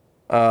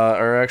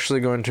are actually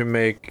going to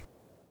make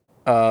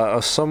a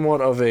somewhat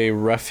of a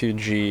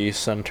refugee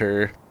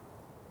center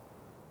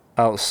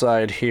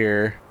outside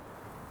here,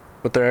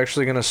 but they're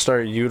actually going to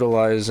start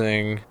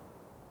utilizing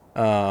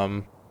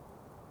the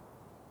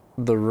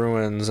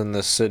ruins in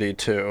this city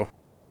too.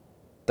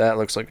 That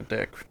looks like a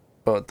dick,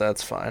 but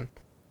that's fine.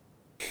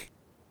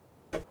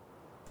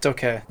 It's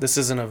okay. This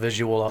isn't a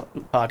visual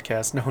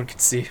podcast. No one can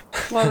see.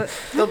 Well,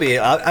 There'll be.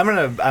 I'm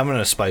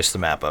gonna spice the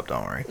map up.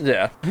 Don't worry.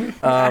 Yeah,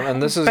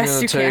 and this is Best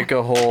going you to take can.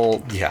 a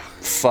whole Yeah.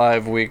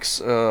 5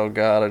 weeks. Oh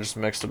god, I just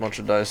mixed a bunch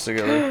of dice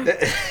together.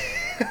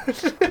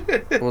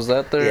 Was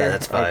that there? Yeah,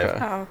 that's 5. Okay.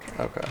 oh,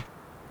 okay. Okay.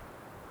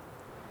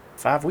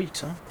 5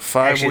 weeks, huh?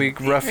 5-week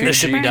refugee This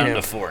should be down to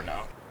camp. 4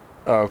 now.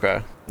 Oh,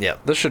 okay. Yeah.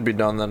 This should be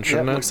done then, Yeah,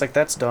 shouldn't it? looks like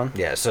that's done.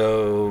 Yeah.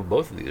 So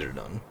both of these are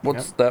done.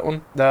 What's that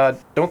one?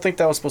 Don't think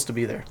that was supposed to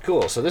be there.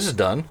 Cool. So this is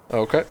done.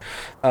 Okay.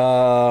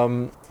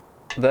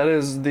 That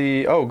is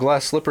the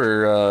glass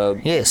slipper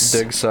Yes.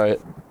 dig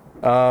site.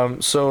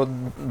 So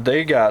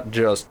they got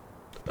just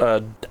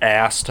a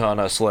ass ton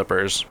of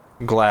slippers,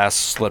 glass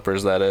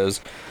slippers that is,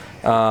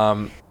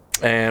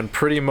 and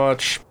pretty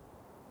much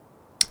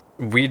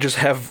we just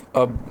have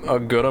a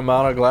good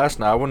amount of glass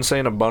now. I wouldn't say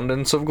an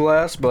abundance of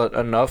glass, but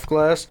enough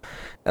glass.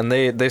 And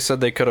they said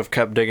they could have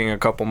kept digging a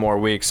couple more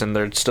weeks and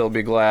there'd still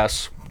be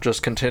glass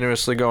just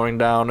continuously going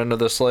down into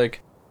this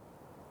like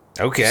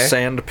Okay.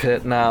 sand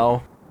pit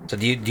now. So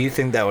do you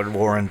think that would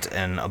warrant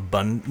an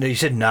abundance? No, you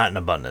said not an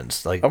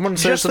abundance. Like I wouldn't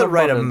say just it's the an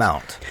right abundance.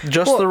 amount.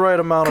 Just the right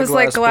amount of Because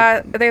glass.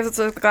 like glass, they have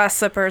the glass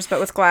slippers, but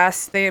with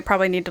glass, they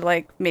probably need to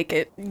like make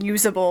it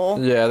usable.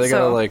 Yeah, they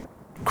gotta So, like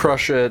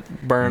crush it,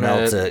 burn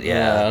Melt it,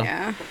 yeah.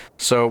 Yeah.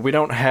 So we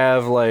don't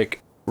have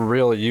like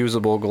real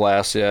usable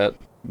glass yet,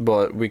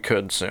 but we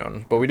could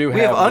soon. But we do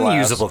We have glass.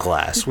 unusable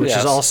glass, which Yes.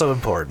 is also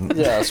important.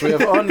 Yes, we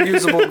have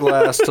unusable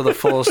glass to the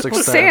fullest Well,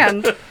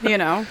 extent. sand, you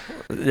know.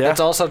 Yeah. It's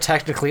also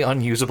technically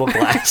unusable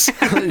glass.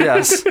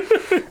 Yes.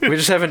 We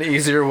just have an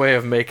easier way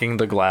of making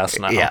the glass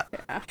now. Yeah.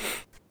 All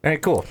right,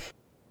 cool.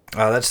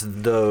 That's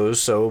those.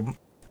 So,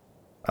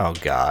 oh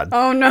god,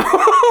 Oh no.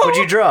 what'd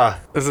you draw,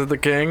 Is it the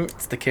king?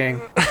 It's the king.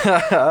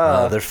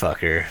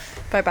 motherfucker?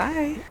 Bye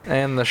bye.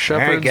 And the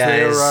shepherds, they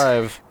guys.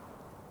 arrive.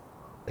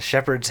 The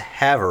shepherds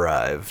have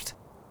arrived.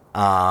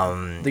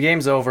 The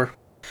game's over.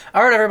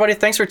 All right, everybody.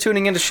 Thanks for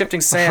tuning in to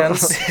Shifting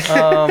Sands.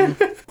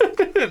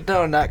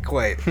 No, not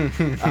quite.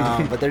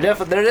 But there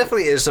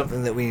definitely is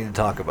something that we need to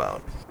talk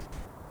about.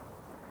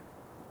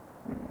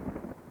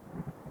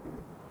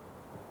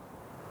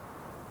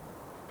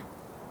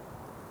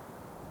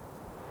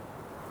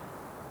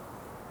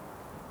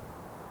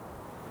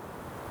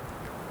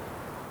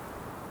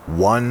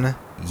 One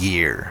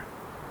year.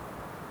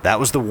 That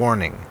was the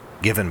warning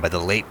given by the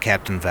late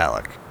Captain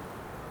Valak.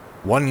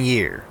 1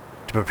 year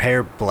to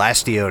prepare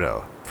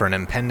Blastioto for an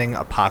impending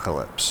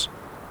apocalypse.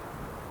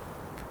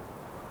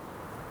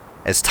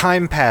 As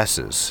time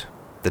passes,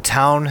 the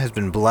town has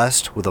been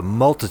blessed with a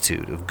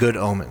multitude of good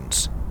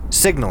omens,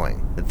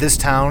 signaling that this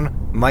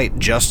town might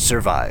just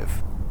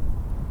survive.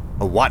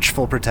 A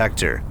watchful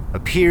protector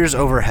appears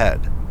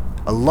overhead.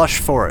 A lush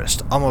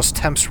forest almost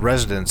tempts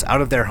residents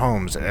out of their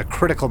homes at a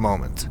critical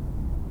moment.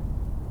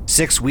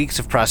 6 weeks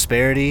of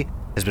prosperity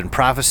has been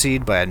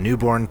prophesied by a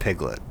newborn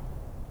piglet.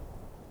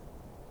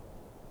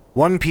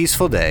 One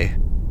peaceful day,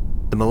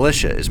 the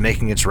militia is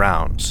making its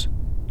rounds,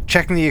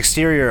 checking the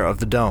exterior of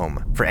the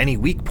dome for any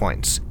weak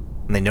points,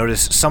 when they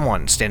notice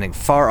someone standing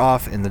far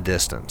off in the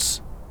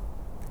distance.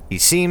 He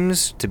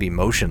seems to be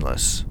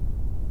motionless.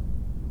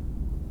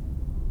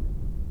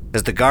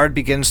 As the guard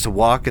begins to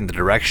walk in the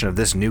direction of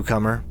this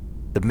newcomer,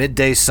 the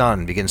midday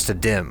sun begins to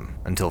dim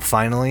until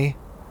finally,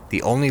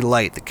 the only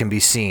light that can be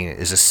seen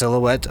is a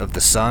silhouette of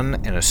the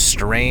sun and a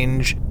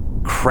strange,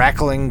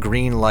 crackling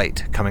green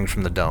light coming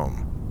from the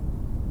dome.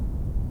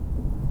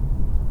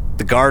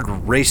 The guard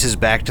races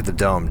back to the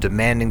dome,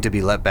 demanding to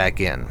be let back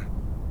in.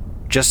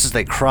 Just as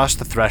they cross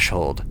the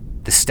threshold,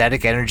 the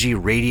static energy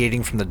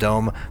radiating from the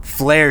dome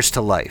flares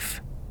to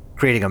life,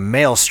 creating a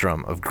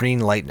maelstrom of green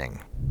lightning.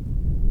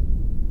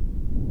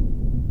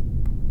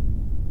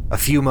 A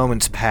few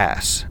moments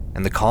pass,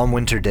 and the calm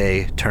winter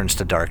day turns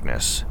to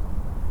darkness.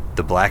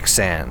 The black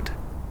sand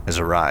has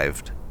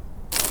arrived.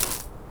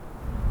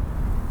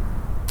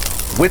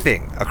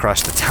 Whipping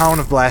across the town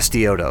of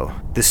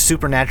Blastioto, this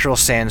supernatural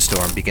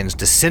sandstorm begins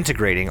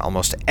disintegrating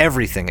almost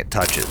everything it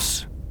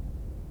touches.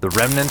 The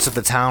remnants of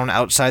the town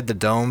outside the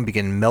dome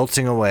begin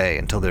melting away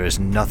until there is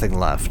nothing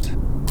left.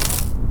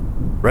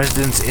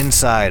 Residents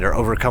inside are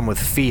overcome with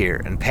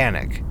fear and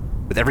panic.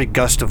 With every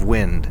gust of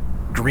wind,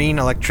 green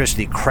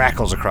electricity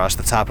crackles across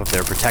the top of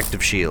their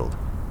protective shield,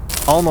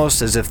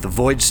 almost as if the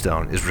Void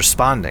Stone is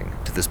responding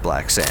to this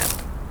black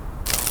sand.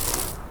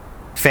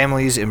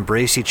 Families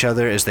embrace each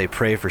other as they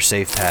pray for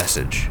safe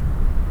passage.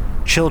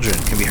 Children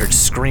can be heard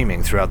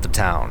screaming throughout the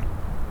town.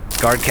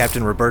 Guard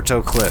Captain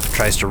Roberto Cliff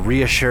tries to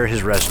reassure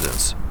his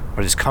residents,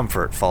 but his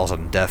comfort falls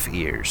on deaf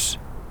ears.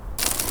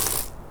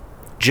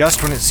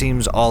 Just when it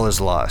seems all is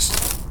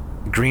lost,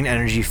 green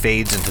energy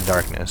fades into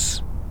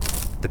darkness.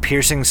 The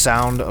piercing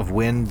sound of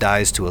wind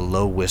dies to a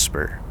low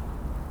whisper.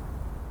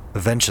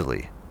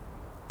 Eventually,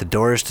 the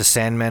doors to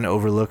Sandman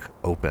Overlook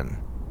open,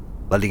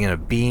 letting in a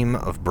beam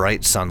of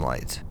bright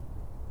sunlight.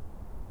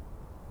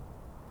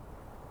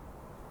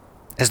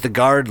 As the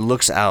guard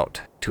looks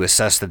out to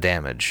assess the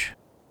damage,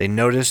 they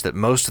notice that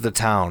most of the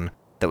town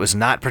that was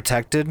not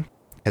protected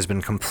has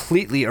been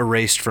completely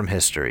erased from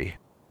history.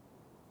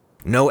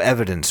 No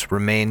evidence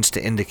remains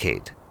to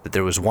indicate that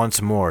there was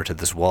once more to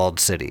this walled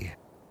city.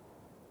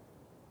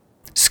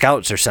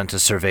 Scouts are sent to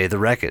survey the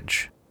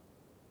wreckage,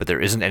 but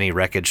there isn't any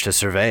wreckage to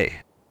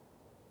survey.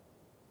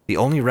 The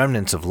only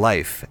remnants of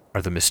life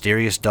are the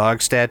mysterious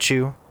dog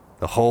statue,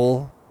 the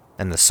hole,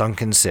 and the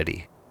sunken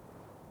city.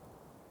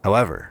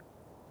 However,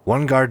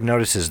 one guard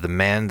notices the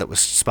man that was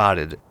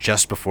spotted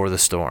just before the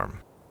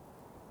storm.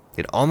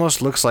 It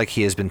almost looks like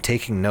he has been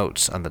taking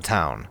notes on the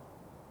town,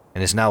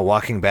 and is now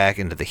walking back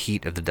into the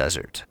heat of the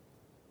desert.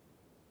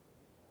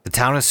 The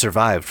town has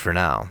survived for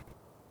now.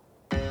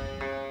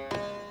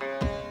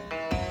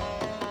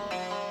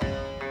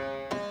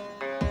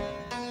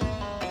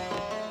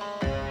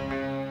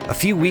 A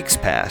few weeks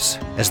pass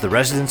as the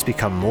residents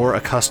become more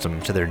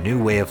accustomed to their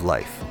new way of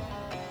life.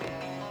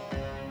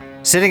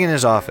 Sitting in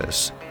his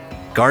office,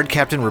 Guard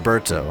Captain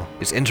Roberto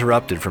is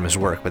interrupted from his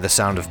work by the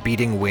sound of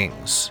beating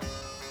wings.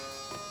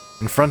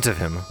 In front of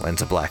him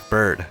lands a black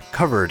bird,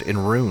 covered in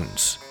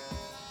runes.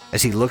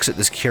 As he looks at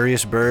this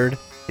curious bird,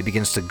 it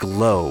begins to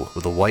glow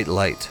with a white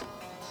light.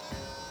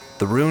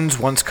 The runes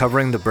once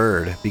covering the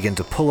bird begin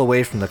to pull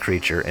away from the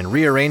creature and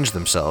rearrange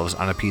themselves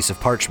on a piece of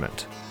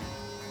parchment.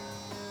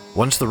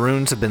 Once the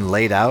runes have been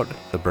laid out,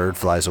 the bird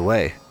flies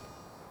away.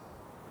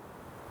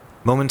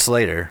 Moments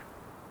later,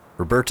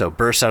 Roberto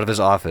bursts out of his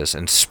office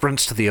and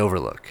sprints to the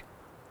overlook.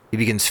 He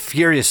begins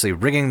furiously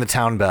ringing the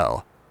town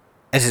bell.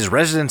 As his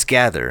residents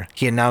gather,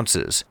 he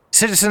announces,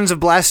 "Citizens of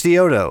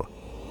Blastioto,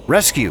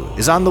 rescue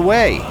is on the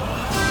way!"